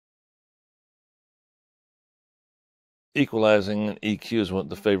Equalizing and EQ is one of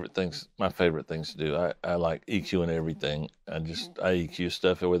the favorite things, my favorite things to do. I like EQ and everything. I EQ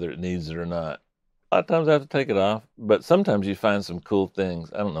stuff whether it needs it or not. A lot of times I have to take it off, but sometimes you find some cool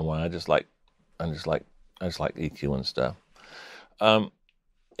things. I don't know why. I just like, I just like EQ and stuff. Um,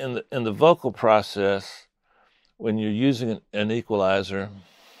 in the vocal process, when you're using an equalizer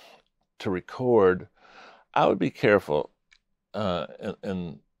to record, I would be careful.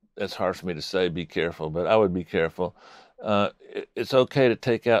 And it's hard for me to say be careful, but I would be careful. It's okay to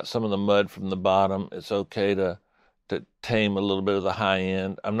take out some of the mud from the bottom. It's okay to tame a little bit of the high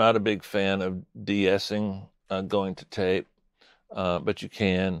end. I'm not a big fan of de-essing going to tape, but you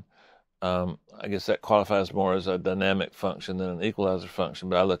can. I guess that qualifies more as a dynamic function than an equalizer function,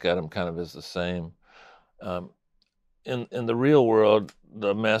 but I look at them kind of as the same. Um, in the real world,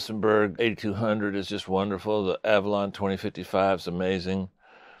 the Massenburg 8200 is just wonderful. The Avalon 2055 is amazing.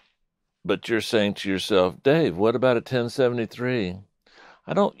 But you're saying to yourself, Dave, what about a 1073?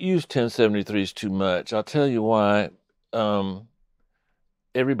 I don't use 1073s too much. I'll tell you why. Um,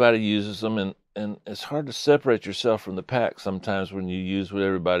 Everybody uses them, and it's hard to separate yourself from the pack sometimes when you use what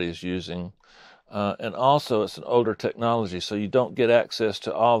everybody is using. And also, it's an older technology, so you don't get access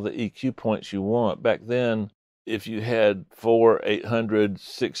to all the EQ points you want. Back then, if you had 4, 800,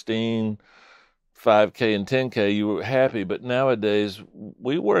 16, 5K, and 10K, you were happy. But nowadays,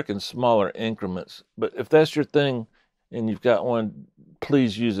 we work in smaller increments. But if that's your thing and you've got one,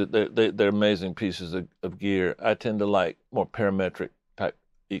 please use it. They're amazing pieces of gear. I tend to like more parametric type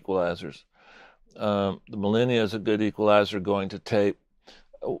equalizers. The Millennia is a good equalizer going to tape.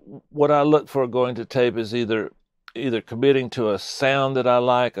 What I look for going to tape is either committing to a sound that I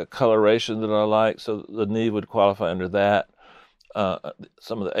like, a coloration that I like, so the Neve would qualify under that.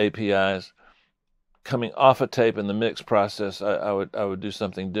 Some of the APIs coming off a tape in the mix process, I would do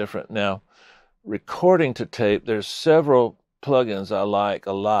something different. Now, recording to tape, there's several plugins I like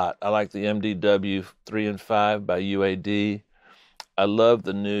a lot. I like the MDW 3 and 5 by UAD. I love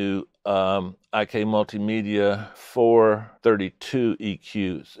the new IK Multimedia 432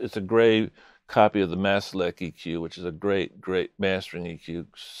 EQs. It's a gray copy of the Maselec EQ, which is a great mastering EQ.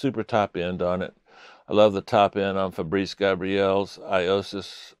 Super top end on it. I love the top end on Fabrice Gabriel's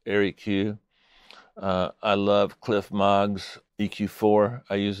Iosis Air EQ. I love Cliff Mogg's EQ4.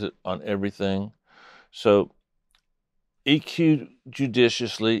 I use it on everything. So EQ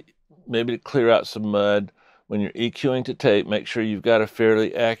judiciously, maybe to clear out some mud. When you're EQing to tape, make sure you've got a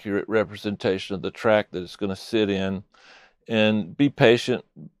fairly accurate representation of the track that it's going to sit in. And be patient,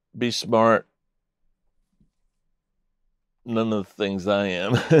 be smart. None of the things I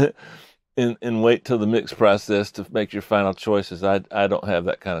am. and wait till the mix process to make your final choices. I don't have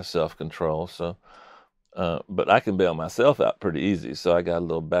that kind of self-control. So, but I can bail myself out pretty easy. So I got a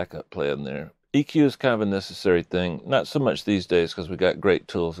little backup plan there. EQ is kind of a necessary thing. Not so much these days because we got great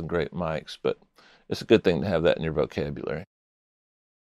tools and great mics, but it's a good thing to have that in your vocabulary.